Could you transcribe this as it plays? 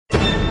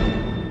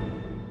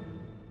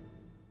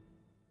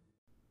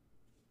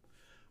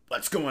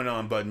What's going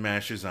on, Button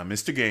Mashers? I'm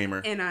Mr.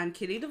 Gamer. And I'm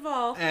Kitty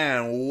Duvall.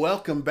 And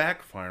welcome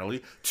back,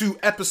 finally, to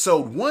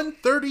episode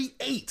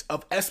 138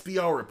 of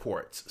SBR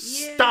Reports.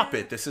 Yeah. Stop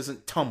it. This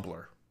isn't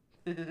Tumblr.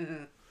 Remember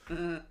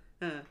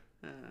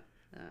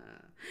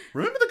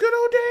the good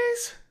old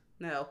days?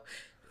 No.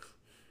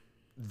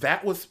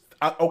 That was...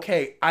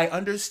 okay, I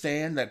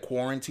understand that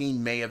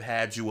quarantine may have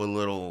had you a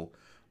little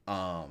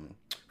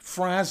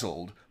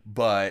frazzled,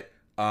 but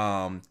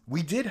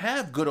we did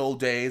have good old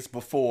days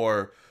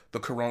before the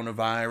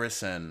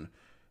coronavirus and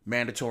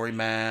mandatory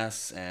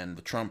masks and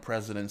the Trump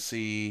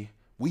presidency.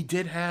 We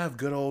did have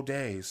good old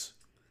days.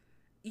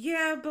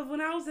 Yeah, but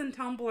when I was in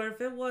Tumblr,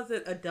 if it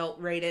wasn't adult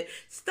rated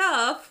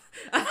stuff,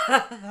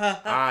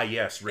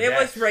 Yes, it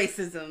was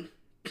racism.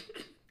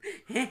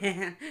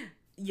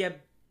 Your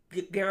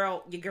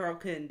girl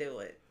couldn't do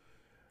it.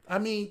 I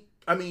mean,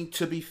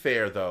 to be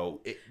fair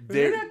though,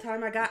 Remember that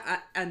time I got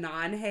a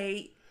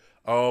non-hate?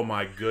 Oh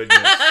my goodness.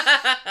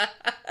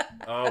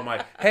 Oh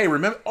my. Hey,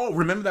 remember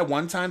that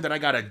one time that I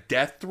got a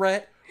death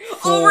threat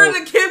over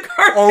the Kim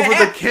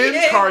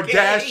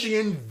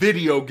Kardashian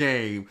video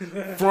game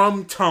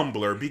from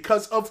Tumblr,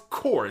 because of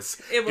course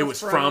it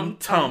was from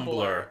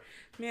Tumblr.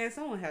 Man,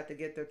 someone had to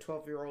get their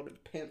 12-year-old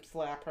and pimp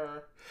slap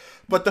her.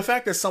 But the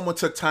fact that someone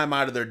took time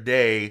out of their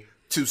day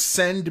to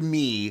send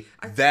me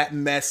that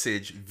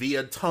message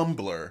via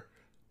Tumblr,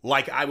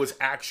 like I was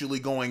actually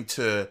going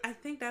to... I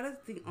think that is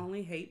the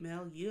only hate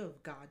mail you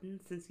have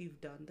gotten since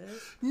you've done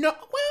this. No,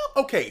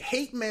 well, okay,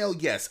 hate mail,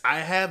 yes.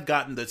 I have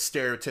gotten the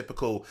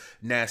stereotypical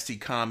nasty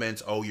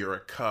comments, oh, you're a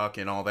cuck,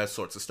 and all that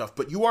sorts of stuff.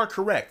 But you are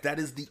correct. That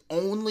is the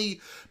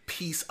only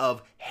piece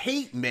of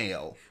hate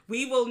mail.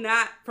 We will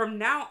not, from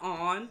now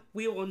on,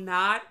 we will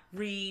not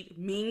read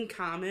mean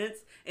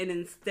comments. And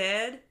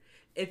instead,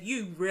 if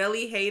you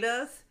really hate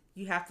us,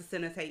 you have to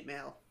send us hate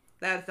mail.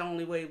 That's the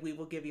only way we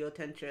will give you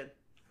attention.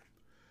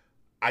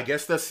 I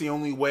guess that's the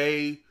only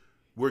way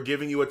we're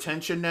giving you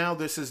attention now.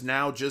 This has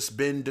now just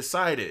been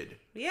decided.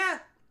 Yeah.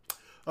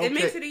 Okay. It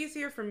makes it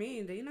easier for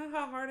me. Do you know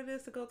how hard it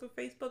is to go through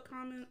Facebook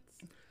comments?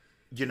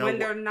 You know when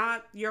they're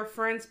not your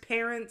friends'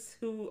 parents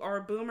who are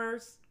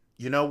boomers?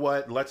 You know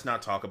what? Let's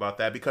not talk about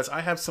that, because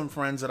I have some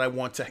friends that I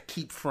want to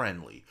keep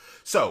friendly.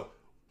 So,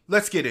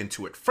 let's get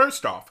into it.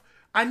 First off,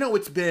 I know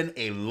it's been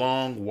a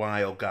long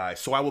while,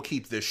 guys, so I will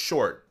keep this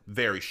short,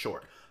 very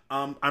short.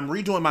 I'm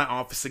redoing my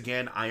office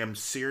again. I am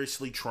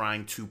seriously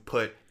trying to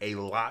put a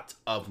lot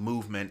of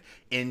movement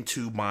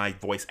into my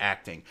voice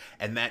acting,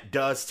 and that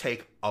does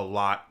take a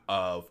lot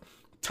of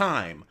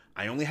time.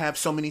 I only have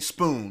so many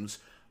spoons,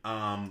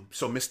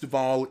 so Miss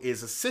Duvall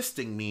is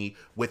assisting me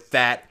with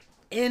that,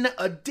 in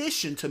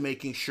addition to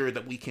making sure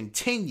that we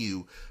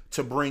continue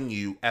to bring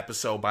you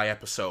episode by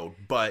episode.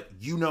 But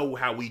you know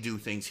how we do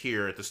things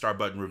here at the Star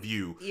Button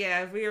Review.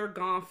 Yeah, if we were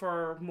gone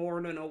for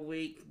more than a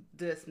week,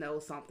 just know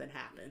something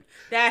happened.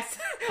 That's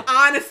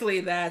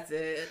honestly, that's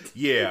it.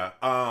 Yeah.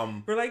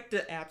 We're like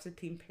the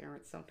absentee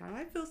parents sometimes.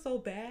 I feel so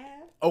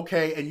bad.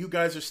 Okay, and you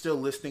guys are still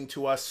listening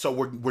to us, so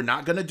we're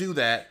not gonna do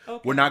that.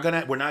 Okay. We're not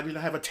gonna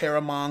have a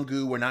Terra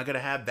Mongu. We're not gonna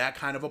have that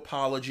kind of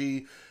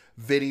apology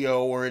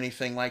video or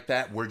anything like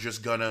that. We're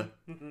just gonna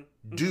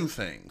do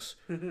things.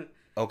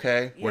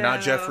 Okay? We're not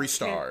Jeffree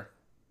Star.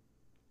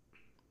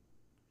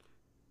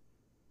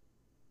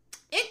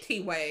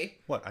 Anyway.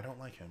 What? I don't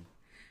like him.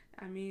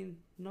 I mean,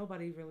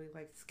 nobody really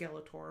likes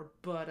Skeletor,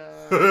 but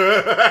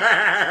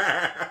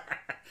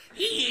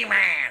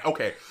He-Man.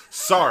 Okay,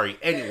 sorry.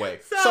 Anyway,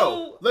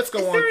 so let's go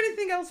on. Is there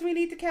anything else we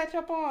need to catch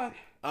up on?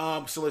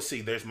 So let's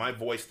see. There's my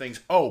voice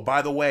things. Oh,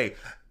 by the way,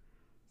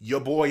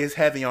 your boy is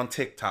heavy on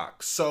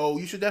TikTok, so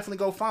you should definitely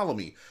go follow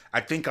me. I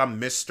think I'm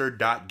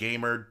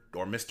Mr.Gamer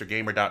or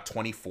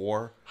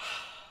MrGamer.24.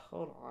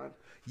 Hold on.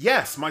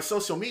 Yes, my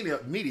social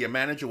media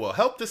manager will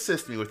help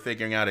assist me with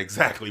figuring out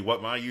exactly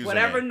what my username.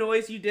 Whatever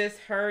noise you just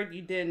heard,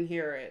 you didn't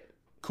hear it.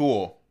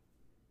 Cool.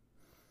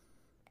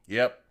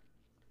 Yep.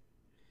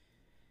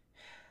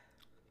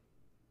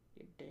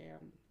 You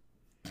damn.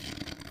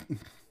 I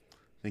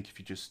think if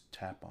you just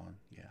tap on,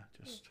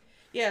 just...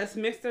 Yeah, it's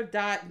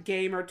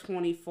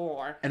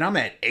Mr.Gamer24. And I'm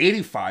at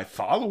 85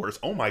 followers.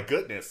 Oh my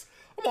goodness.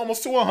 I'm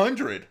almost to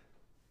 100.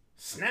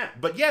 Snap.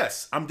 But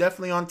yes, I'm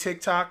definitely on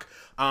TikTok.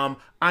 I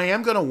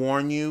am going to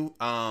warn you,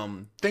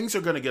 things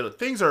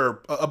are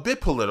a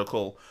bit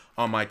political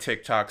on my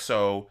TikTok.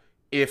 So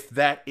if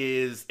that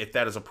is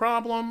a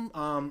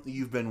problem,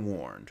 you've been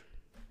warned.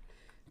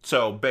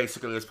 So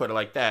basically, let's put it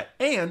like that.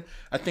 And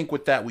I think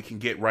with that, we can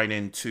get right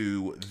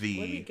into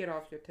the... Let me get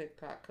off your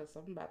TikTok, because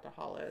I'm about to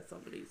holler at some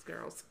of these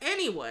girls.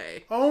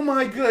 Anyway. Oh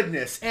my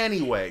goodness.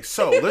 Anyway,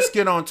 so let's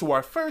get on to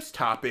our first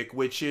topic,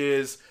 which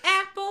is...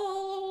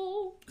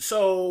 Apple!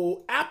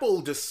 So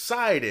Apple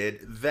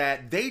decided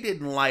that they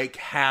didn't like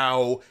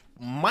how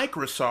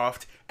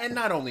Microsoft, and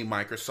not only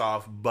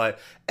Microsoft, but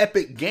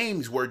Epic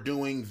Games were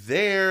doing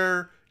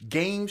their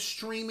game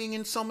streaming,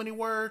 in so many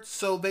words.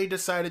 So they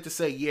decided to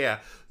say,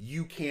 yeah,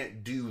 you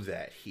can't do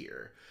that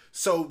here.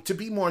 So to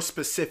be more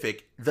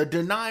specific, the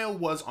denial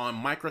was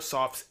on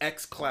Microsoft's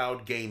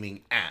xCloud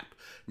gaming app.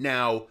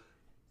 Now,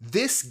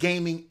 This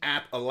gaming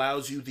app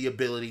allows you the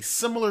ability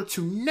similar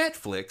to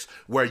Netflix,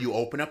 where you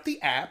open up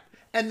the app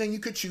and then you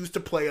could choose to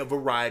play a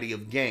variety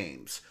of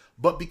games.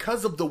 But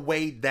because of the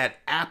way that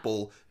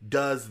Apple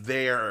does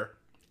their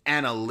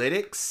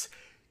analytics,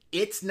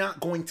 it's not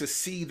going to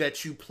see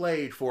that you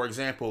played, for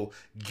example,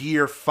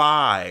 Gear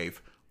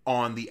 5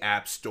 on the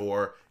App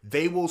Store.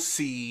 They will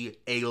see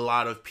a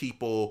lot of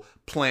people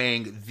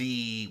playing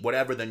the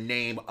whatever the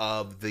name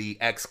of the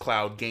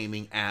xCloud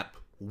gaming app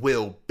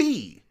will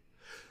be.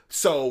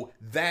 So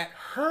that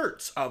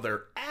hurts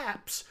other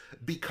apps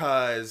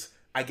because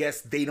I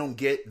guess they don't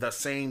get the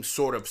same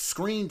sort of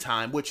screen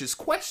time, which is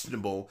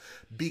questionable,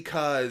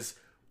 because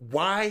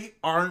why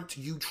aren't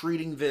you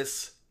treating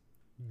this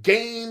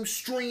game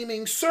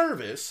streaming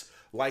service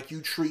like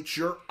you treat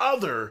your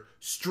other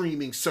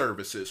streaming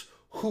services?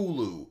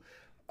 Hulu,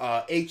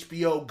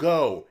 HBO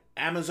Go,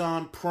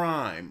 Amazon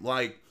Prime.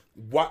 Like,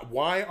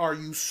 why are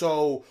you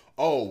so,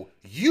 oh,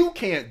 you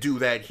can't do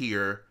that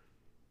here,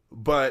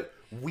 but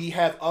we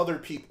have other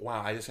people.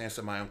 Wow, I just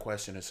answered my own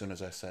question as soon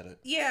as I said it.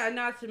 Yeah,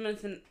 not to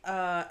mention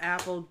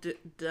Apple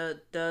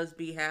does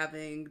be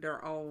having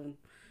their own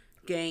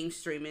game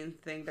streaming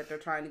thing that they're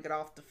trying to get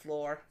off the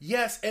floor.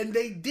 Yes, and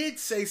they did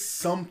say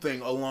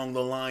something along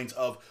the lines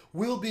of,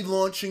 we'll be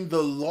launching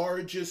the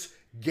largest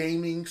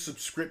gaming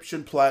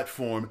subscription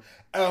platform,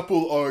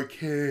 Apple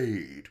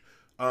Arcade.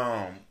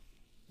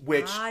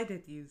 Which... Why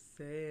did you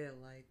say it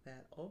like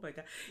that? Oh my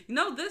god. You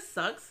know, this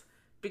sucks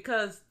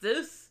because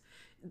this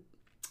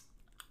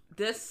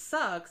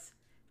sucks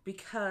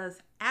because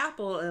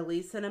Apple, at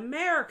least in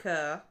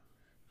America,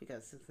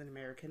 because it's an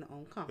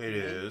American-owned company. It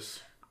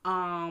is.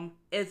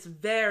 It's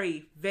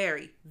very,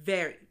 very,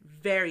 very,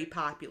 very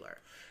popular.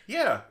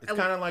 Yeah, it's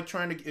kind of like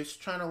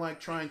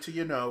trying to,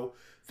 you know,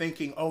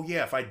 thinking, oh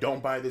yeah, if I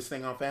don't buy this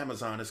thing off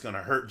Amazon, it's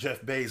gonna hurt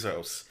Jeff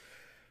Bezos.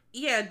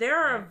 Yeah,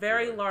 they're a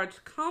very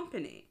large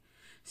company.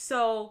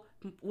 So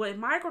with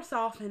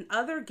Microsoft and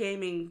other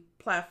gaming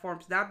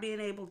platforms not being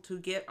able to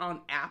get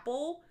on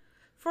Apple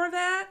for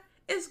that,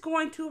 is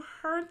going to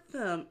hurt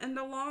them in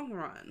the long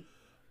run.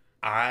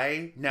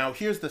 Now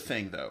here's the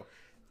thing though.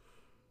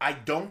 I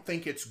don't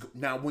think it's...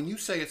 Now, when you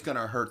say it's going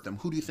to hurt them,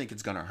 who do you think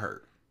it's going to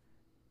hurt?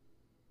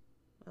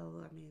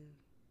 Well, I mean,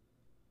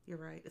 you're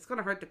right. It's going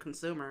to hurt the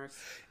consumers.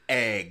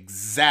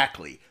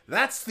 Exactly.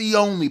 That's the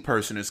only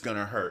person it's going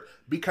to hurt.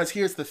 Because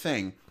here's the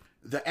thing.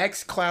 The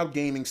xCloud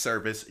gaming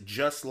service,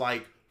 just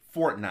like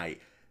Fortnite,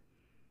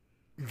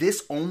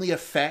 this only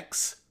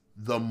affects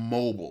the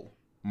mobile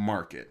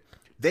market.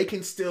 They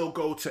can still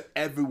go to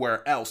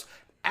everywhere else.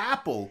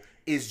 Apple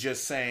is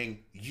just saying,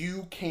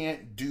 you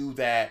can't do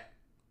that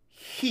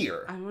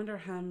here. I wonder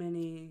how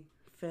many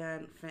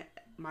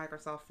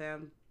Microsoft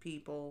fan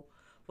people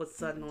would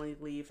suddenly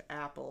leave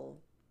Apple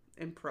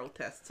in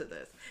protest to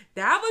this.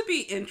 That would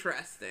be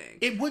interesting.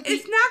 It would be.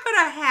 It's not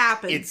going to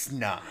happen. It's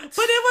not.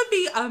 But it would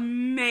be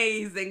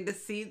amazing to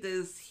see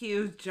this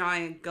huge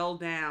giant go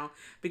down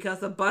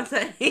because a bunch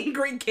of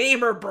angry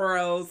gamer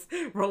bros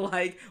were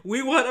like,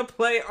 we want to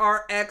play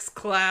our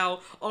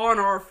xCloud on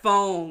our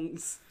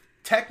phones.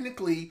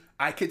 Technically,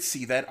 I could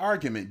see that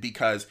argument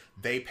because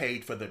they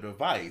paid for the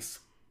device,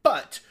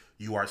 but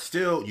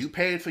you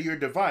paid for your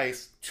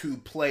device to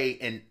play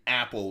in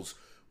Apple's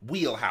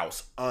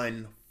wheelhouse,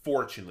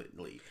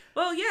 unfortunately.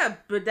 Well, yeah,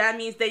 but that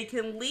means they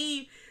can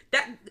leave.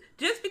 That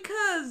just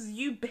because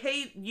you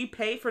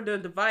pay for the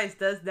device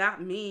does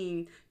not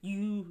mean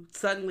you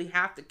suddenly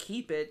have to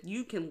keep it.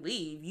 You can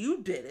leave.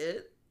 You did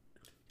it.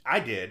 I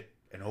did,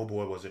 and oh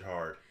boy, was it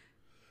hard.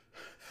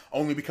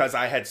 Only because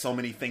I had so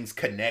many things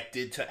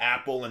connected to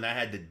Apple and I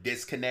had to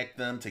disconnect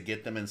them to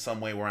get them in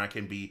some way where it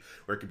can be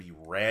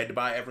read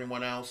by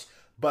everyone else.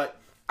 But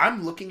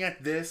I'm looking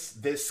at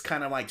this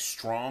kind of like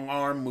strong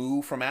arm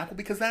move from Apple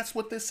because that's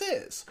what this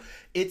is.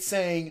 It's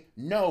saying,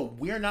 no,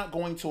 we're not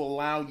going to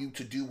allow you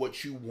to do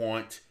what you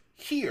want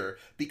here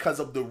because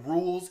of the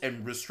rules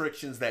and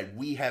restrictions that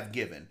we have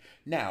given.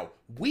 Now,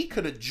 we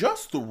could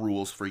adjust the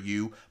rules for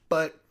you,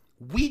 but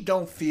we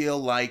don't feel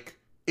like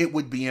it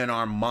would be in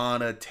our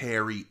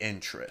monetary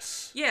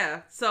interests.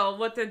 Yeah, so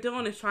what they're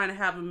doing is trying to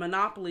have a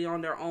monopoly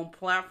on their own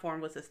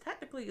platform, which is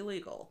technically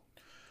illegal.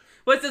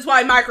 Which is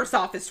why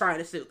Microsoft is trying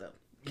to sue them.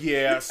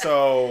 Yeah,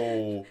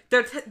 so...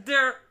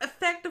 They're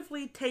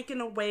effectively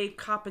taking away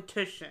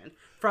competition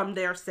from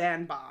their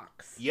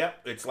sandbox.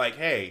 Yep, it's like,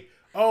 hey,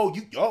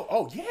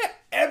 yeah,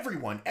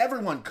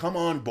 everyone come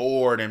on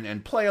board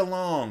and play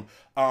along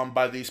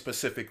by these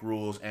specific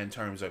rules and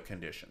terms of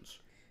conditions.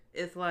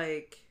 It's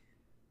like...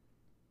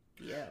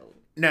 Yo.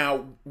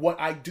 Now, what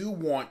I do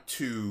want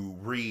to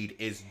read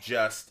is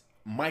just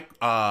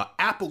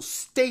Apple's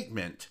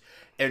statement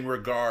in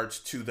regards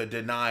to the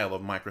denial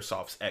of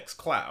Microsoft's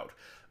xCloud.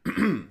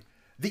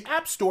 The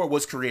App Store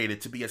was created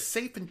to be a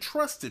safe and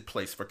trusted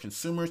place for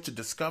consumers to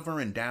discover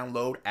and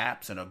download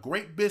apps and a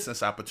great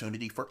business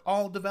opportunity for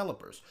all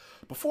developers.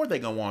 Before they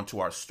go on to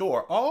our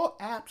store, all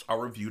apps are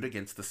reviewed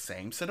against the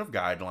same set of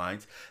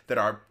guidelines that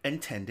are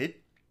intended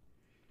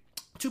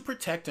to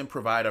protect and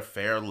provide a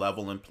fair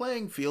level and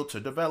playing field to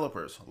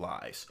developers.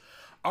 Lies.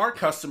 Our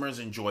customers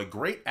enjoy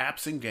great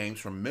apps and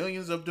games from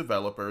millions of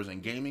developers,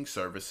 and gaming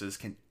services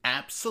can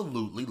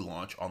absolutely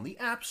launch on the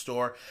App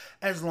Store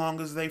as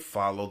long as they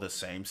follow the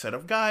same set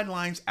of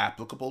guidelines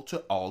applicable to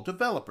all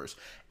developers,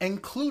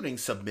 including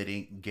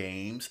submitting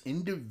games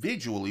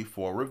individually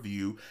for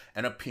review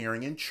and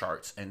appearing in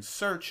charts and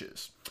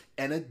searches.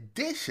 In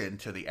addition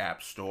to the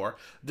App Store,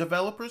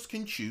 developers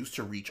can choose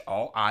to reach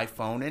all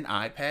iPhone and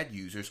iPad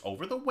users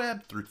over the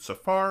web through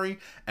Safari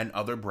and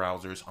other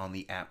browsers on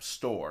the App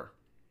Store.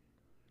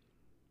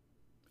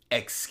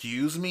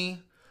 Excuse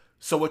me?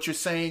 So what you're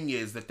saying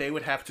is that they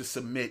would have to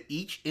submit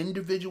each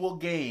individual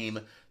game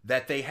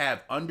that they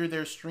have under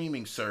their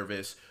streaming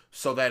service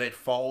so that it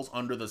falls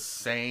under the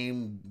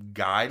same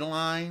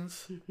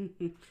guidelines?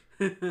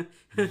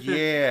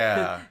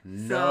 Yeah,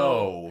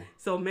 no.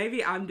 So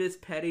maybe I'm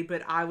just petty,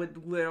 but I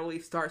would literally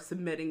start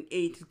submitting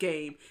each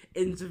game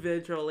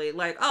individually.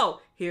 Like, oh,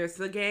 here's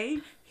the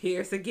game,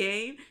 here's a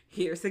game,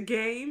 here's a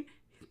game.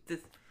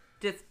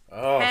 Just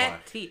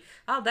petty.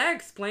 Oh, that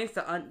explains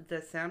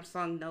the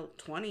Samsung Note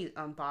 20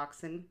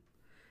 unboxing.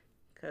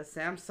 Because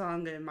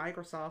Samsung and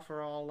Microsoft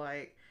are all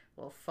like,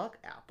 well, fuck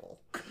Apple.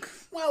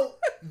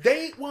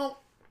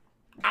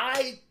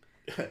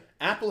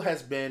 Apple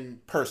has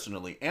been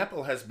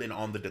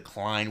on the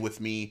decline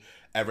with me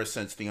ever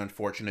since the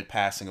unfortunate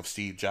passing of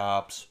Steve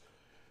Jobs.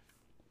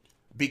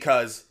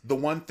 Because the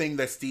one thing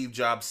that Steve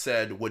Jobs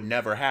said would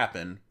never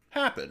happen,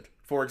 happened.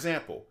 For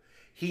example,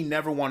 he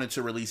never wanted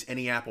to release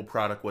any Apple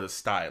product with a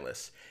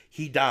stylus.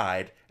 He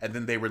died, and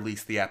then they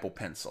released the Apple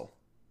Pencil.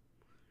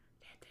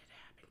 That did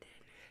happen,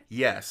 didn't it?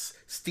 Yes,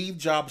 Steve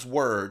Jobs'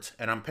 words,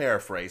 and I'm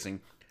paraphrasing,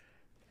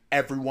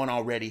 everyone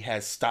already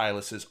has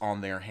styluses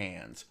on their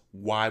hands.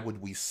 Why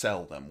would we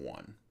sell them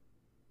one?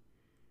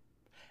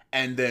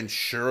 And then,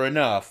 sure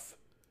enough,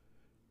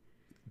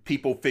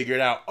 people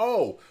figured out,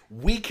 oh,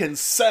 we can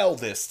sell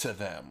this to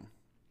them.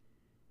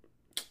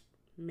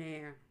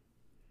 Man.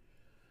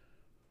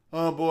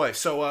 Oh boy.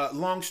 So,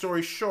 long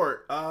story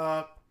short,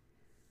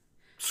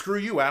 screw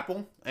you,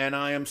 Apple. And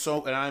I am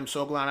so glad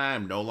I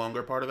am no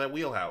longer part of that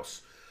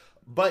wheelhouse.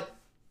 But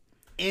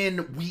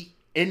in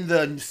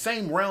the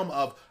same realm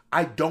of,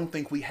 I don't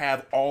think we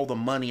have all the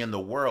money in the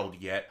world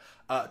yet,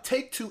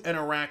 Take-Two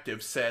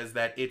Interactive says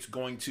that it's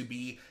going to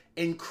be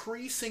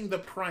increasing the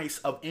price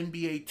of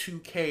NBA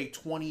 2K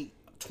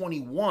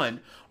 2021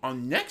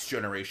 on next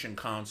generation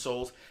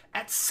consoles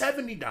at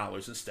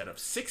 $70 instead of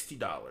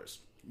 $60.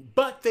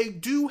 But they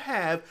do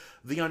have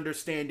the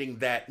understanding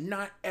that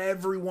not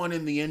everyone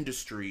in the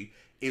industry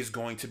is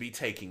going to be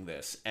taking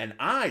this. And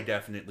I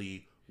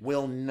definitely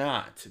will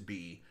not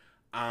be.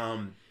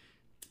 And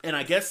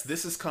I guess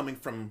this is coming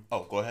from...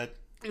 Oh, go ahead.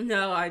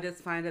 No, I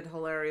just find it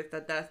hilarious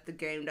that that's the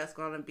game that's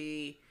going to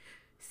be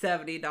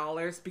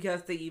 $70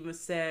 because they even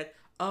said,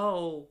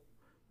 oh,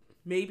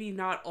 maybe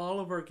not all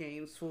of our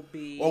games will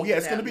be. Oh yeah,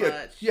 it's going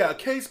to be a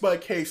case by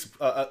case,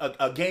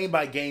 a game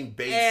by game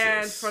basis.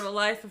 And for the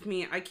life of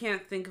me, I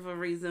can't think of a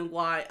reason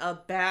why a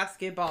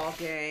basketball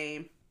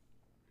game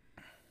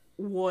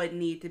would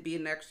need to be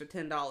an extra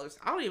 $10.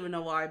 I don't even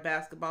know why a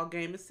basketball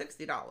game is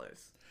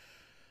 $60.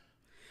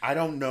 I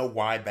don't know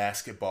why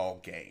basketball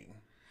game.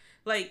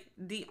 Like,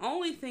 the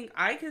only thing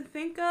I can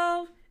think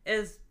of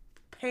is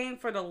paying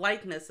for the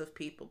likeness of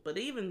people, but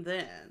even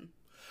then.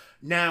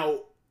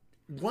 Now,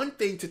 one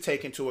thing to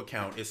take into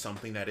account is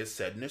something that is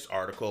said in this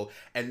article,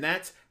 and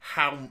that's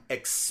how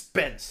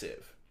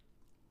expensive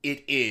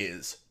it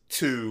is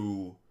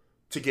to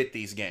get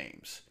these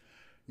games.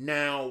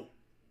 Now,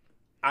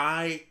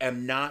 I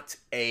am not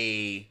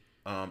an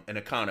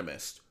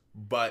economist,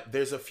 but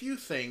there's a few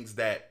things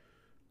that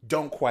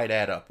don't quite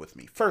add up with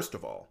me. First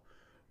of all,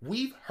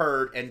 we've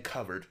heard and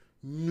covered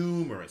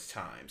numerous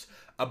times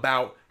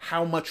about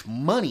how much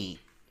money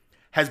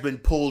has been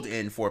pulled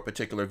in for a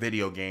particular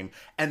video game,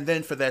 and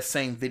then for that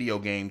same video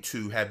game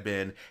to have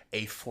been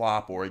a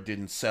flop or it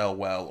didn't sell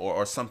well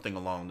or something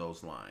along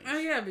those lines. Oh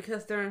yeah,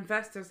 because their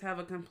investors have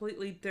a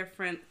completely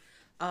different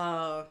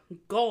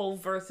goal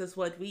versus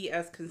what we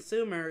as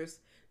consumers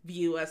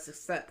view as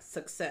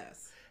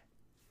success.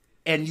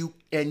 And you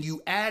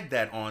add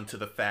that on to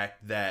the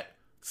fact that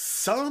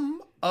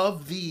some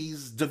of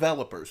these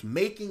developers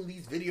making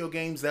these video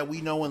games that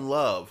we know and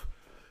love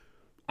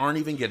aren't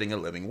even getting a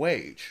living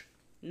wage.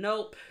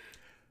 Nope.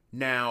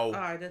 Now...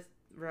 I just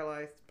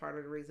realized part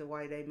of the reason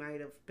why they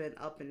might have been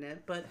upping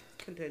it, but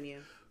continue.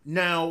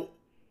 Now,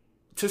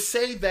 to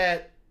say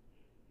that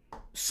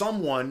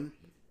someone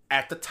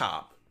at the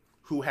top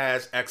who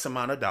has X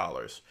amount of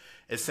dollars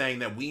is saying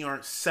that we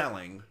aren't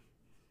selling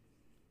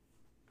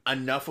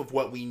enough of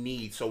what we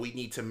need, so we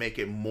need to make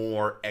it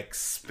more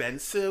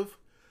expensive,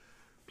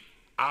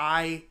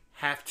 I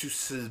have to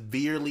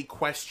severely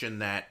question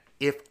that,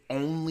 if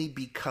only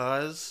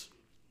because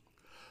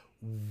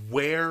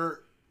where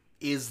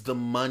is the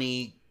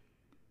money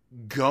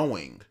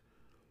going?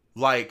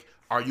 Like,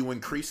 are you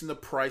increasing the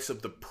price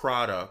of the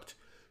product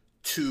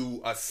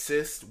to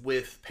assist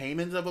with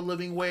payment of a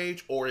living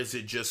wage, or is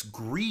it just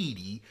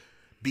greedy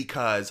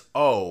because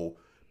of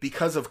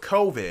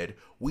COVID,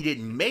 we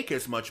didn't make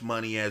as much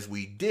money as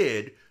we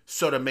did,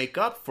 So to make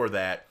up for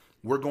that,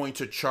 we're going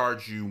to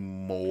charge you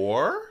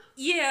more?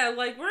 Yeah,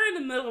 like, we're in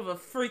the middle of a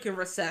freaking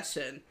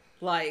recession.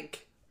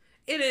 Like,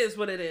 it is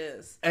what it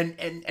is.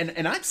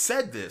 And I've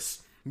said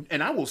this,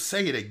 and I will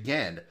say it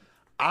again.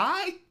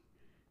 I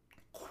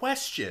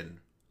question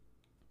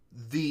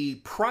the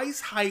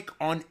price hike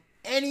on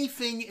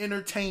anything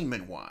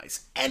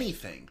entertainment-wise,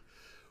 anything,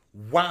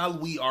 while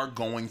we are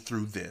going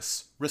through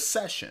this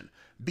recession.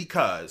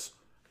 Because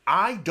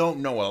I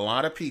don't know a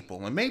lot of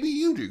people, and maybe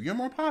you do, you're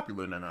more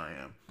popular than I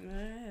am,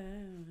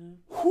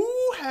 who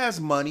has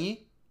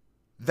money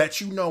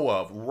that you know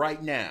of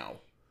right now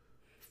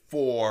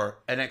for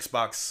an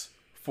Xbox,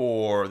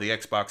 for the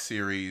Xbox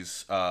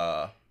Series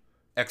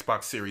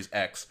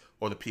X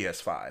or the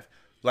PS5.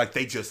 Like,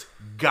 they just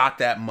got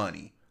that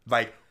money.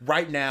 Like,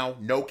 right now,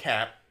 no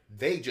cap,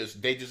 they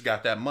just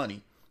got that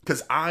money.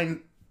 Because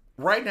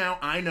right now,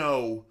 I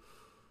know...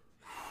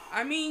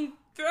 I mean,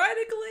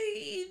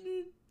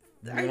 theoretically...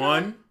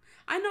 I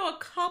know a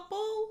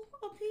couple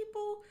of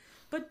people,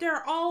 but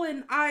they're all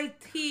in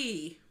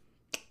IT.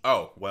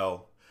 Oh,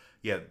 well,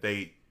 yeah,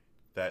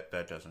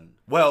 that doesn't...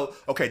 Well,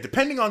 okay,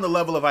 depending on the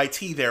level of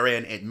IT they're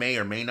in, it may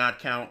or may not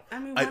count. I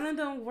mean, one of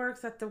them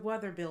works at the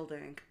weather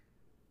building.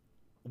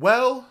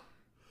 Well,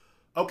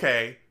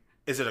 okay.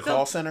 Is it a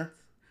call center?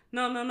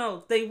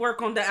 No. They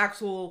work on the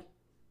actual...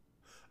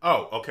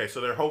 Oh, okay,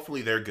 so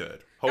hopefully they're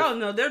good. Oh,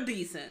 no, they're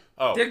decent.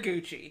 Oh. They're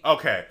Gucci.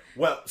 Okay,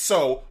 well,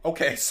 so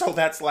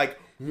that's like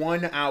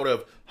one out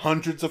of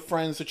hundreds of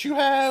friends that you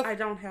have? I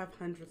don't have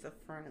hundreds of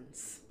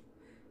friends.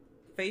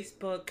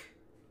 Facebook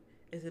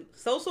isn't...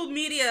 Social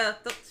media...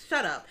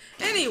 Shut up.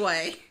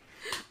 Anyway.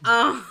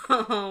 No,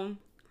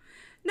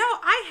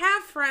 I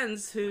have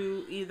friends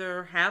who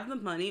either have the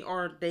money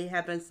or they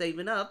have been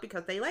saving up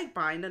because they like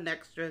buying the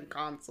next-gen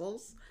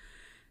consoles.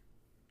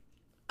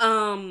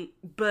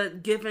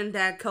 But given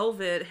that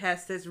COVID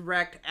has just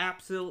wrecked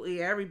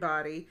absolutely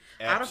everybody.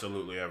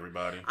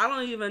 Everybody. I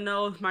don't even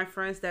know if my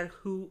friends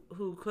who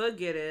could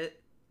get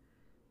it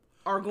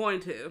are going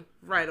to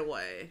right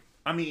away.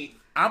 I mean,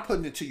 I'm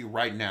putting it to you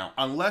right now.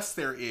 Unless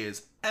there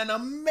is an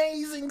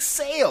amazing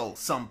sale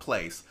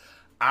someplace,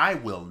 I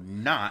will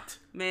not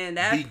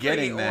be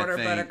getting that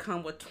thing. Better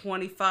come with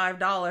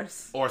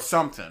 $25 or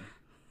something.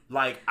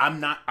 Like, I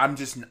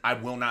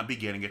will not be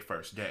getting it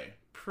first day.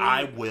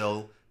 I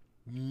will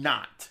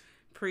not.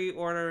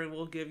 Pre-order and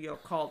we'll give you a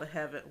call to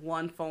heaven.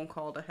 One phone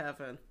call to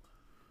heaven.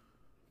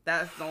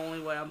 That's the only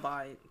way I'm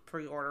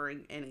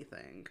pre-ordering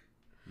anything.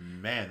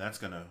 Man, it's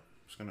gonna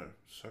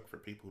suck for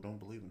people who don't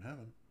believe in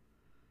heaven.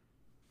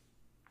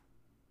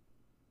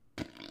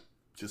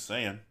 Just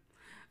saying.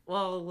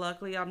 Well,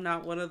 luckily I'm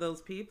not one of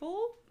those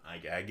people. I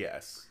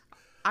guess.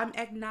 I'm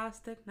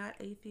agnostic, not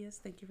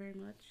atheist. Thank you very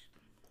much.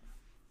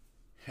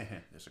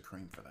 There's a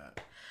cream for that.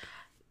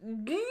 Oh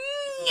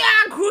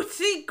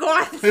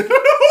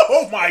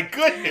my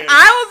goodness!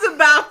 I was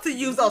about to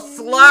use a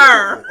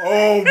slur.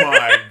 Oh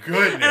my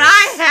goodness! And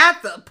I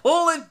had to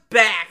pull it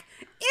back.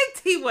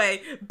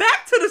 Anyway,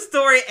 back to the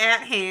story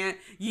at hand,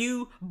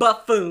 you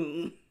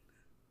buffoon.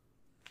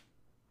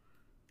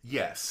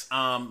 Yes.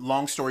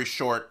 Long story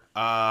short,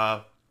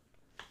 price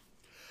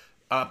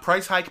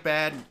hike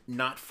bad,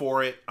 not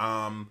for it.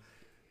 I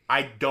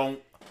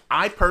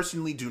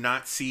personally do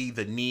not see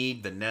the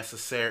need, the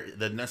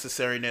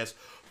necessariness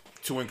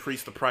to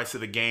increase the price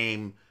of the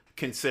game,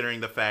 considering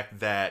the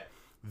fact that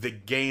the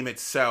game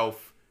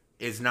itself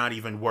is not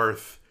even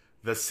worth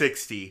the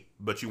 $60,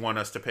 but you want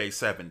us to pay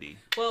 $70.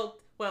 Well,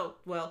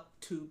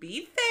 to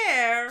be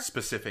fair.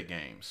 Specific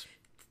games.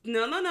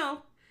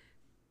 No.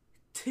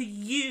 To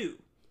you.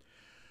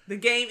 The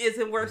game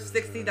isn't worth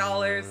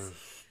 $60.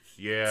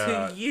 Yeah.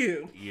 To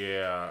you.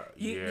 Yeah.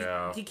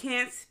 You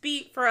can't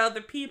speak for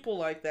other people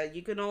like that.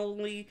 You can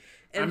only...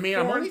 I'm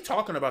only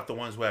talking about the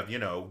ones who have,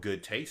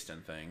 good taste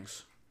in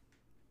things.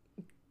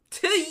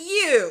 To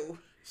you.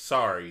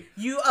 Sorry.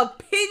 You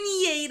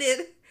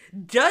opinionated,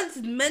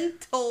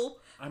 judgmental...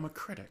 I'm a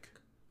critic.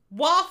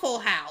 Waffle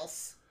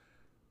House.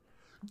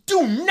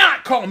 Do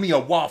not call me a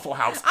Waffle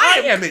House.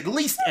 I am at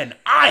least an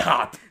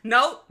IHOP.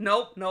 Nope.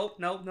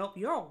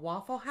 You're a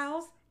Waffle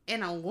House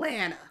in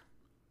Atlanta.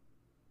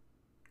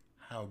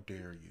 How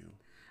dare you?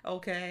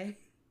 Okay.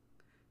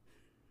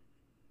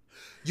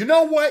 You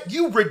know what?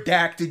 You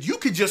redacted. You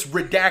could just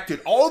redact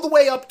it all the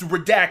way up to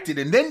redacted.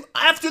 And then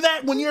after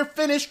that, when you're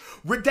finished,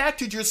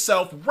 redacted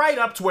yourself right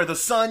up to where the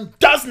sun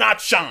does not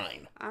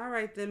shine. All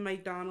right, then,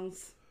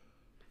 McDonald's.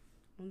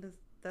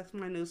 That's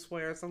my new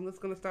swear. So I'm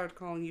just going to start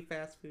calling you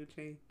fast food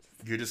chains.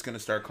 You're just going to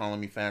start calling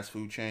me fast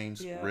food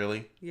chains? Yeah.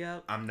 Really?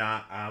 Yep. I'm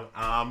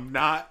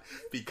not,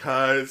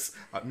 because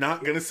I'm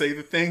not going to say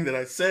the thing that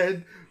I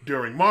said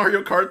during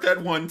Mario Kart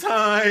that one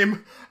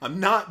time. I'm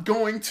not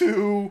going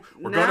to.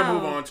 We're going to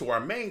move on to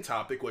our main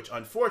topic, which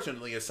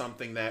unfortunately is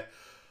something that...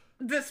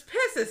 This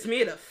pisses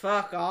me the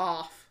fuck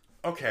off.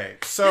 Okay,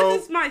 so...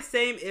 This is my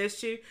same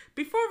issue.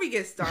 Before we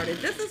get started,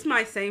 this is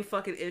my same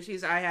fucking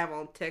issues I have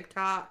on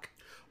TikTok.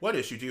 What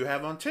issue do you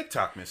have on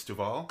TikTok, Miss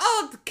Duval?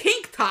 Oh, the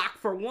Kink Talk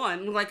for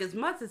one. Like, as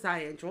much as I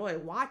enjoy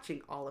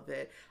watching all of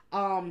it,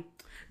 the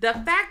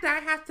fact that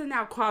I have to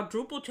now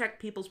quadruple check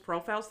people's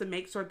profiles to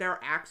make sure they're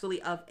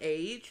actually of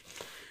age,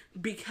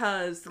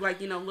 because, like,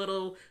 you know,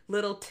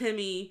 little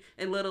Timmy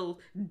and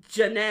little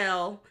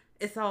Janelle,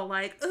 it's all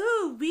like,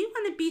 ooh, we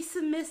want to be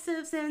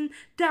submissives and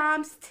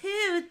doms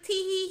too,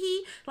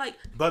 tee-hee-hee. Like,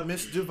 but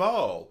Miss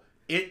Duval,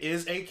 it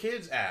is a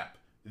kids app.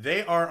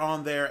 They are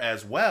on there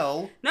as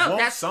well. No,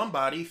 Won't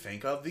somebody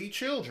think of the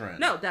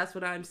children? No, that's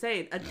what I'm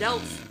saying.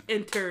 Adults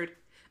entered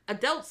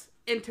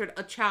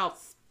a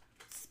child's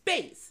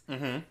space.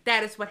 Mm-hmm.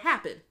 That is what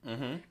happened.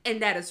 Mm-hmm.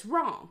 And that is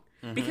wrong.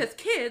 Mm-hmm. Because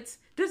kids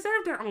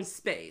deserve their own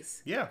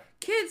space. Yeah.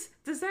 Kids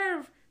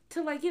deserve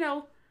to, like, you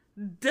know,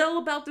 deal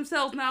about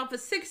themselves. Now, if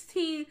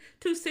two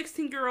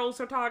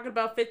 16-year-olds are talking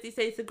about 50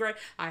 Shades of Grey,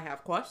 I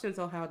have questions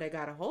on how they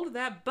got a hold of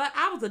that, but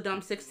I was a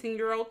dumb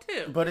 16-year-old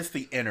too. But it's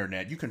the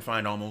internet. You can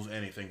find almost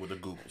anything with a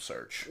Google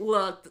search.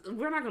 Look,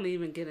 we're not going to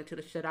even get into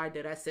the shit I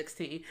did at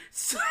 16.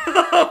 So...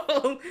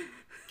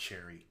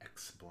 Cherry,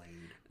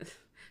 explain.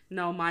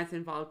 No, mine's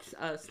involved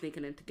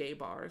sneaking into gay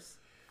bars.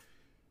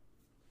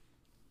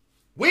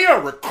 We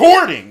are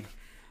recording!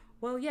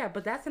 Well, yeah,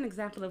 but that's an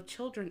example of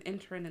children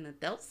entering an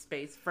adult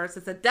space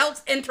versus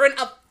adults entering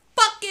a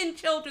fucking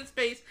children's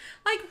space,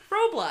 like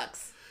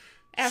Roblox,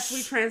 as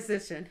we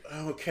transition.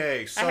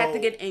 Okay, so... I had to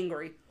get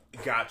angry.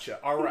 Gotcha.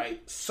 All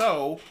right.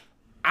 So,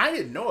 I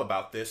didn't know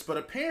about this, but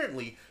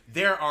apparently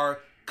there are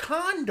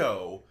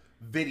condo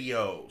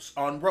videos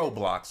on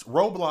Roblox.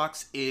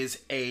 Roblox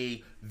is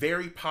a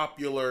very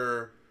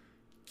popular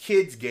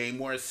kids game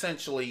where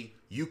essentially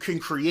you can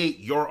create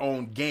your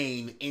own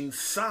game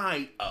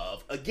inside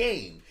of a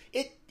game.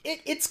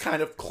 It's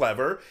kind of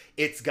clever.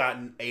 It's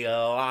gotten a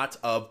lot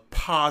of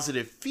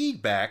positive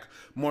feedback,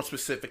 more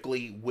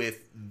specifically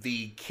with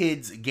the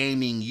kids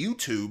gaming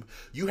YouTube.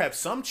 You have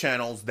some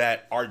channels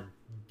that are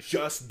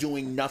just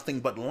doing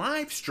nothing but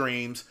live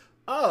streams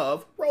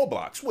of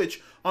Roblox,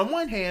 which on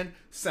one hand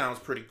sounds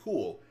pretty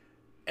cool.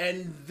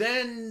 And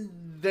then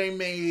they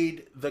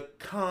made the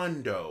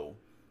condo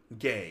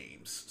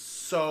games.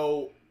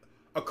 So,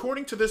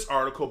 according to this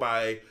article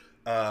by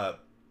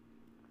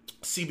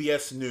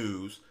CBS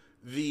News,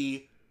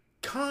 the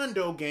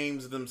condo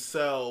games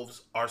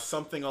themselves are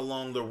something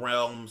along the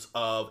realms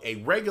of a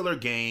regular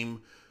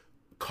game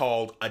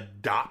called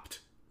Adopt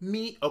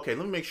Me. Okay,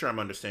 let me make sure I'm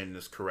understanding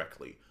this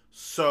correctly.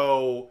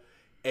 So,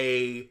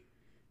 a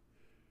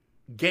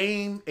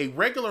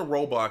regular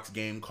Roblox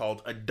game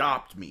called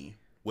Adopt Me,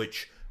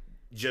 which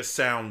just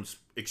sounds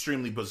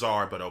extremely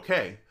bizarre, but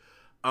okay.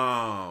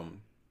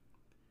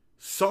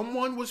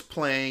 Someone was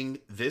playing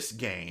this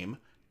game,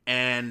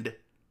 and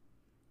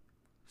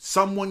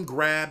someone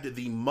grabbed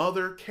the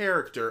mother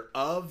character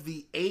of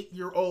the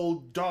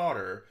 8-year-old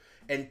daughter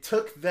and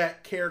took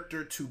that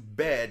character to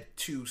bed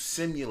to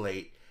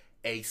simulate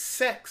a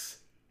sex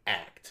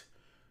act.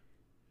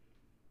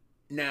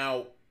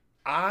 Now,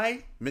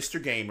 I,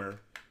 Mr. Gamer,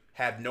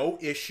 have no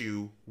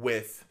issue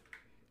with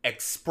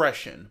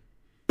expression,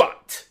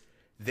 but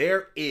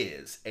there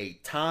is a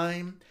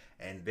time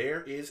and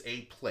there is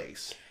a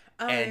place.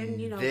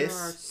 And you know, there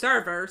are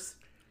servers.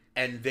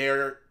 And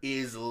there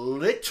is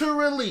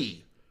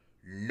literally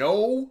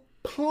no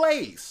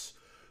place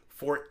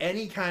for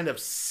any kind of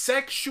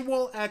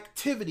sexual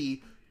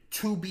activity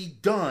to be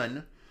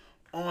done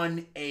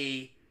on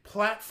a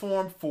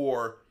platform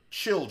for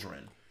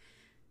children.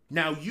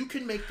 Now, you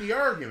can make the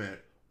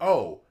argument,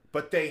 oh,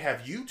 but they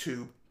have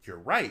YouTube. You're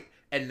right.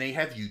 And they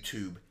have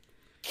YouTube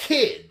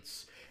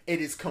Kids. It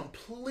is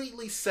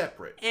completely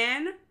separate.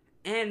 And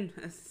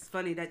it's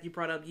funny that you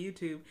brought up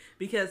YouTube,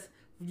 because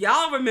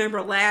y'all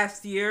remember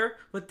last year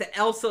with the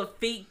Elsa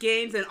Feet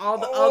games and all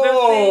the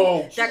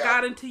other things that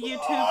got into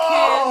YouTube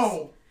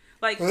Kids?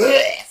 Like,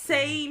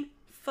 same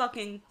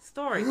fucking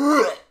story.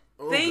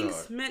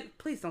 Things meant...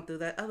 Please don't do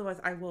that. Otherwise,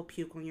 I will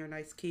puke on your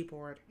nice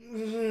keyboard.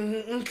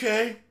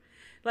 Okay.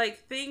 Like,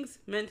 things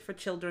meant for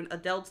children,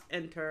 adults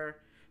enter.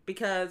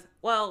 Because,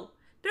 well,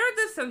 there are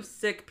just some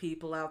sick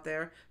people out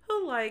there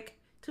who like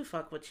to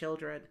fuck with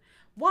children.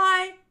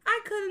 Why? I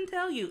couldn't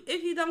tell you.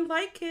 If you don't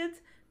like kids,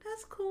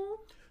 that's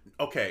cool.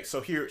 Okay, so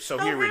here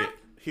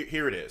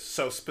it is.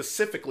 So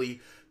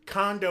specifically,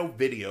 condo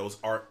videos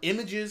are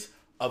images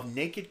of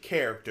naked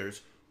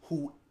characters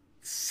who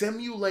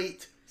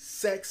simulate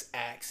sex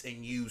acts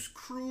and use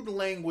crude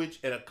language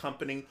and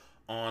accompanying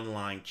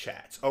online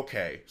chats.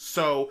 Okay,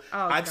 so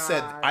I've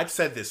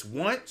said this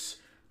once,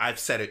 I've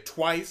said it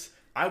twice,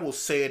 I will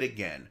say it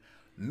again.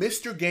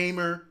 Mr.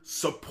 Gamer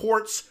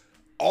supports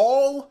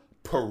all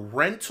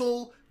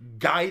parental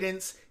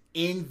guidance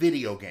in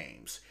video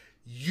games.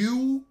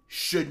 You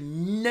should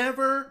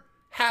never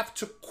have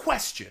to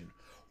question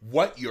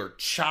what your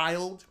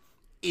child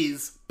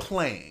is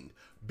playing,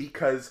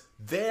 because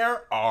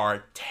there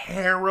are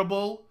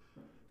terrible,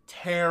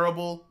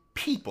 terrible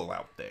people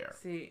out there.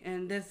 See,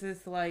 and this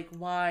is like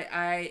why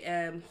I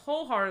am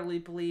wholeheartedly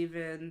believe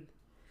in,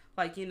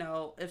 like, you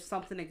know, if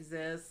something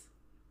exists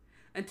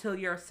until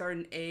you're a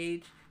certain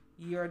age,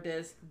 you're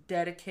this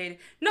dedicated.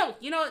 No,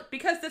 you know what?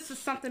 Because this is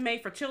something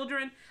made for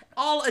children,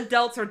 all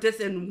adults are just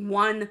in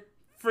one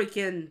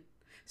freaking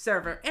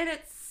server. And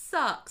it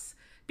sucks.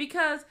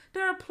 Because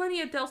there are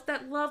plenty of adults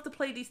that love to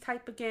play these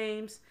type of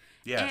games.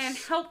 Yes. And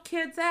help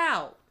kids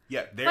out.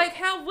 Yeah, like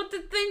how with the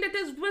thing that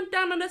just went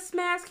down in the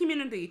Smash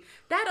community.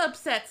 That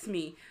upsets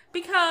me.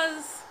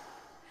 Because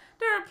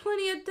there are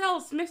plenty of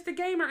adults, Mr.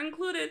 Gamer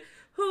included,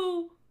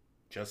 who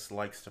just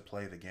likes to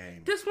play the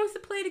game. Just wants to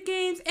play the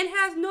games and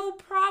has no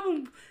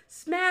problem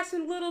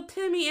smashing little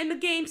Timmy in the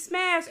game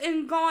Smash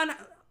and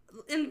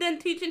then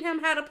teaching him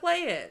how to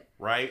play it.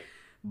 Right?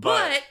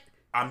 But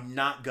I'm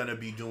not going to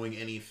be doing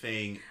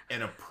anything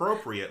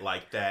inappropriate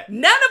like that.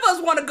 None of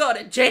us want to go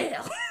to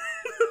jail.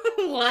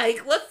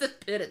 Like, let's just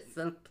put it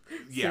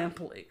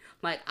simply.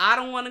 Like, I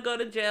don't want to go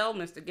to jail.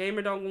 Mr.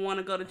 Gamer don't want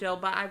to go to jail,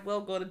 but I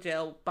will go to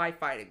jail by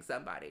fighting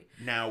somebody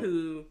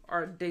who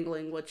are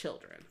dealing with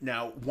children.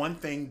 Now, one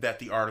thing that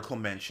the article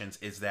mentions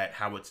is that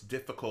how it's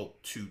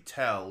difficult to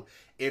tell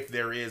if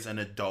there is an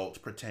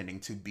adult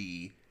pretending to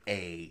be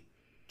a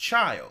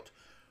child.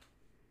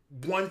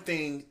 One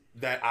thing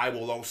that I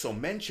will also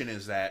mention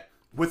is that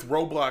with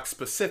Roblox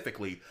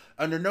specifically,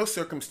 under no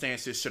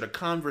circumstances should a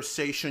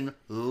conversation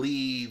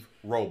leave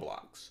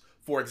Roblox.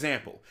 For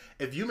example,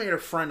 if you made a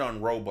friend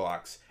on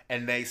Roblox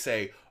and they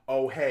say,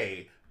 oh,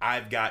 hey,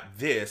 I've got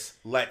this,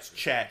 let's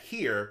chat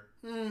here.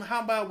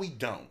 How about we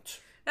don't?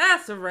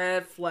 That's a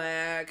red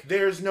flag.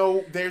 There's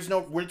no,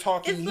 we're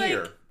talking it's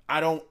here. Like,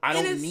 I don't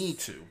need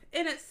to.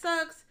 And it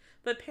sucks,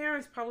 but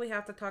parents probably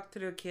have to talk to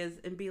their kids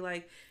and be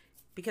like,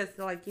 because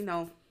like, you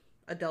know,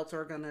 adults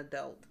are gonna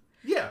adult.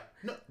 Yeah.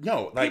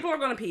 No. Like, people are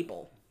gonna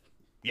people.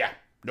 Yeah.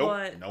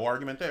 Nope. No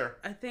argument there.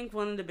 I think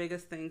one of the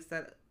biggest things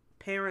that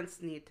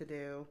parents need to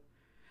do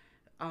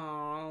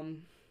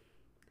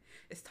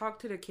is talk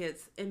to their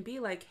kids and be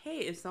like, hey,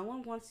 if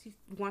someone wants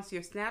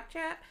your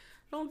Snapchat,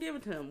 don't give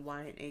it to them.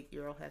 Why an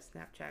 8-year-old has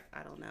Snapchat,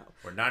 I don't know.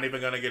 We're not even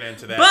going to get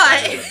into that.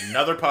 But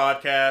another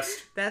podcast.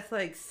 That's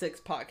like 6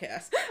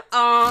 podcasts.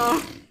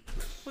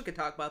 We could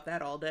talk about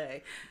that all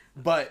day.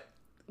 But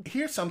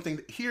here's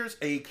something. Here's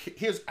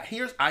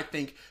I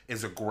think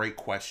is a great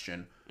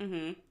question.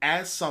 Mm-hmm.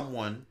 As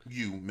someone,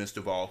 you, Ms.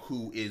 Duvall,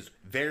 who is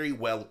very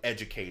well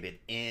educated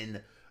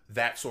in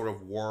that sort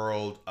of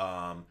world,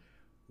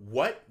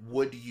 what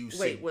would you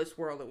say? Wait, which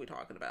world are we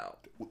talking about?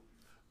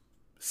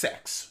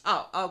 Sex.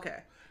 Oh, okay.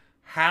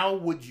 How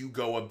would you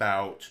go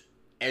about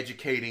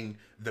educating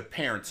the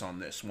parents on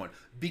this one?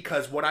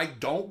 Because what I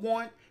don't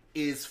want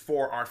is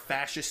for our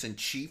fascist in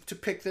chief to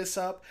pick this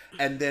up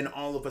and then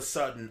all of a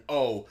sudden,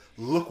 oh,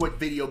 look what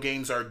video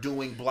games are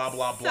doing, blah,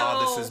 blah,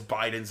 blah. This is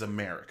Biden's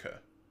America.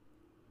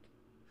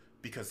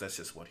 Because that's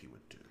just what he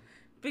would do.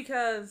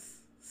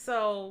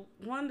 So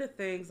one of the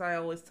things I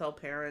always tell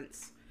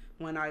parents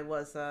when I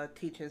was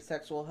teaching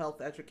sexual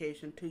health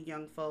education to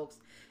young folks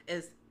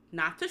is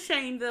not to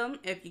shame them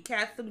if you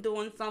catch them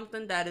doing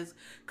something that is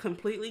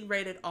completely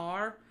rated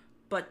R,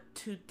 but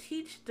to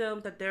teach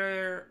them that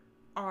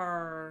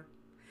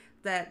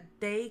that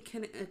they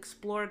can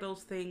explore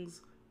those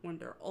things when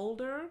they're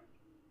older.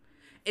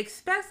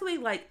 Especially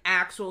like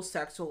actual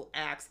sexual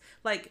acts.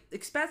 Like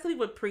especially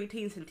with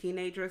preteens and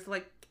teenagers,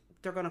 like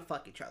they're gonna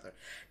fuck each other.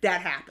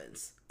 That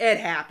happens. It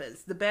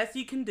happens. The best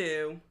you can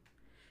do,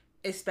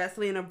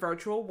 especially in a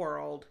virtual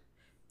world,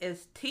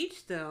 is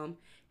teach them,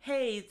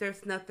 hey,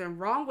 there's nothing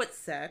wrong with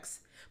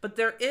sex, but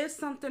there is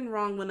something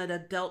wrong when an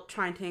adult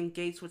trying to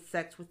engage with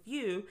sex with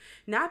you,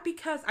 not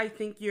because I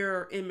think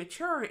you're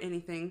immature or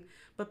anything,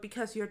 but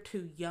because you're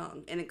too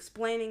young, and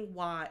explaining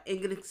why,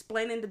 and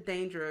explaining the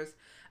dangers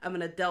of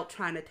an adult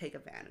trying to take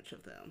advantage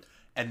of them.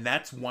 And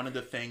that's one of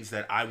the things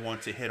that I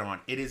want to hit on.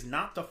 It is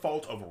not the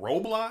fault of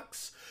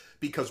Roblox,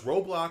 because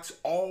Roblox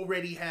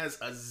already has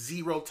a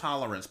zero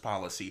tolerance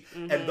policy.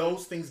 Mm-hmm. And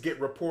those things get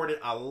reported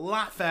a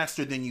lot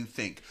faster than you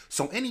think.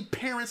 So any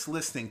parents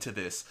listening to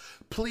this,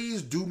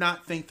 please do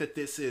not think that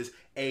this is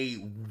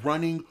a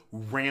running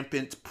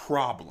rampant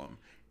problem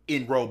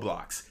in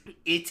Roblox.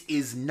 It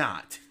is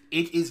not.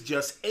 It is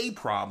just a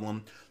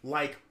problem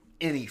like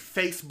any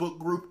Facebook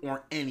group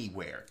or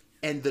anywhere.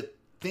 And the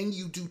thing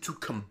you do to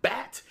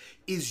combat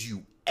is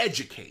you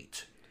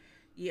educate.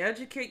 You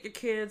educate your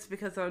kids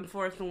because,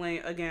 unfortunately,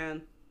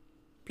 again,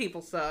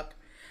 people suck.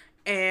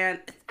 And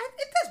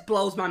it just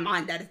blows my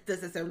mind that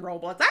this is in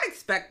Roblox. I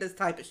expect this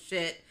type of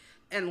shit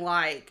in,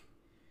 like,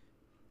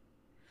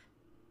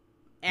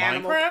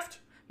 Minecraft,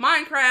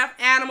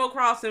 Animal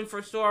Crossing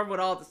for sure, with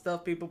all the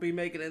stuff people be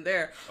making in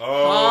there.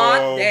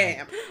 Oh,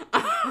 damn.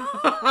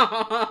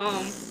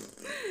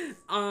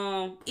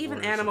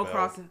 Even Animal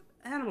Crossing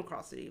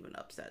even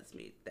upsets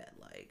me that,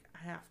 like, I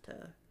have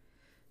to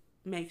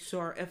make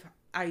sure if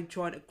I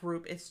join a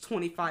group, it's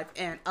 25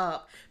 and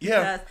up.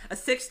 Because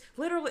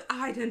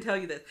I didn't tell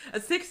you this. A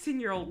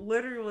 16-year-old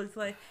literally was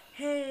like,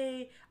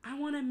 hey, I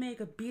want to make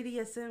a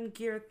BDSM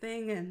gear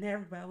thing. And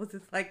everybody was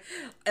just like,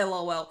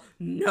 LOL.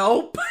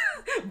 Nope.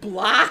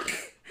 Block.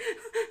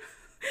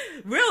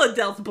 Real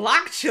adults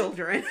block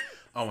children.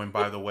 Oh, and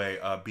by the way,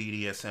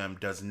 BDSM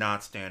does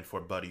not stand for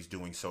Buddies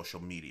Doing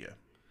Social Media.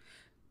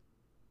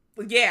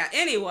 Yeah,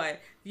 anyway.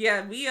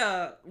 Yeah,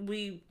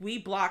 we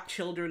block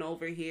children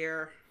over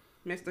here,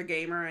 Mr.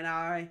 Gamer and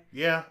I.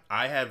 Yeah,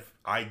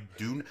 I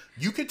do.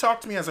 You can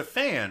talk to me as a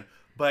fan,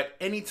 but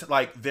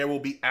like there will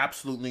be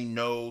absolutely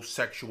no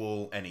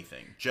sexual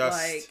anything.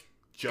 Just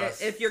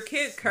if your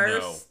kid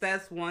curse,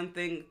 that's one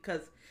thing,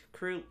 because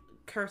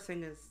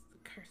cursing is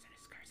cursing.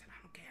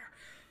 I don't care.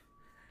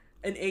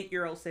 An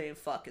 8-year-old saying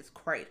fuck is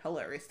quite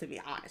hilarious to me,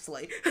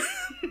 honestly.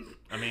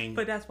 I mean,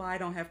 but that's why I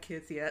don't have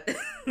kids yet.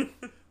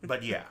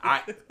 But yeah,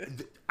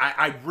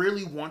 I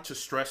really want to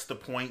stress the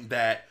point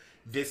that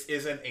this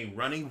isn't a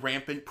running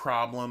rampant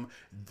problem.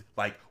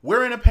 Like,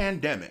 we're in a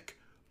pandemic.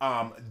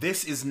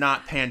 This is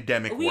not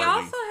pandemic worthy. We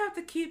also have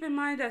to keep in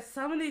mind that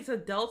some of these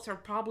adults are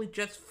probably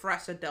just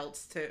fresh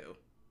adults too.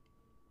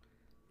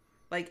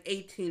 Like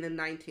 18 and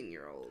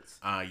 19-year-olds.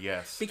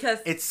 Yes. Because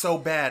it's so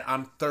bad.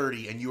 I'm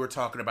 30 and you were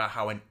talking about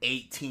how an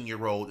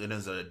 18-year-old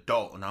is an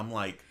adult, and I'm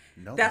like,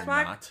 no, that's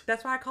they're not.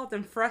 That's why I call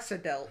them fresh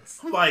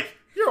adults. Like,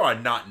 you are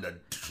not an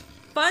adult.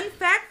 Fun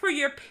fact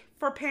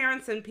for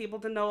parents and people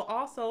to know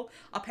also,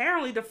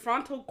 apparently the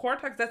frontal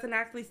cortex doesn't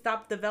actually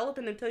stop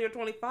developing until you're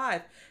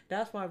 25.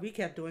 That's why we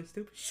kept doing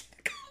stupid shit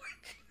at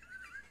college.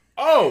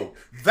 Oh,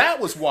 that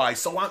was why.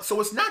 So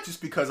it's not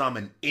just because I'm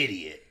an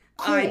idiot.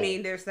 Cool. I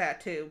mean, there's that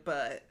too,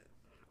 but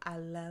I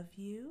love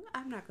you.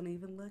 I'm not going to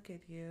even look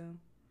at you.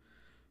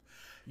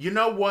 You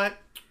know what?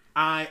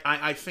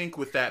 I think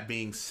with that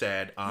being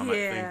said, I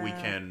think we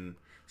can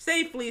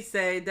safely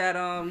say that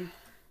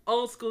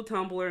old school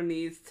Tumblr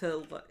needs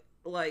to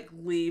like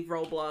leave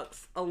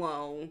Roblox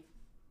alone.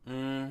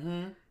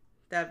 Mm-hmm.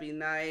 That'd be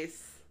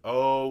nice.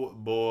 Oh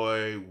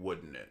boy,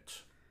 wouldn't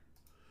it?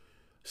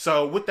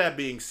 So with that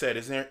being said,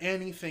 is there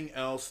anything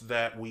else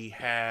that we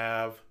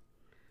have?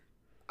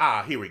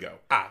 Here we go.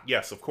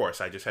 Yes, of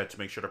course. I just had to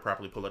make sure to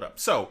properly pull it up.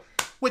 So,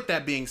 with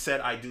that being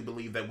said, I do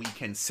believe that we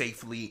can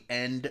safely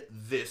end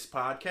this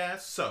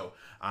podcast. So,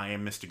 I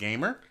am Mr.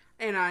 Gamer.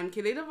 And I'm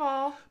Kitty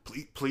Duvall.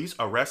 Please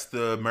arrest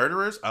the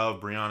murderers of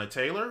Breonna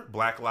Taylor.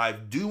 Black lives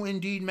do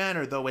indeed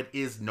matter, though it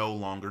is no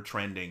longer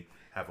trending.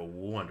 Have a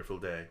wonderful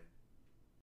day.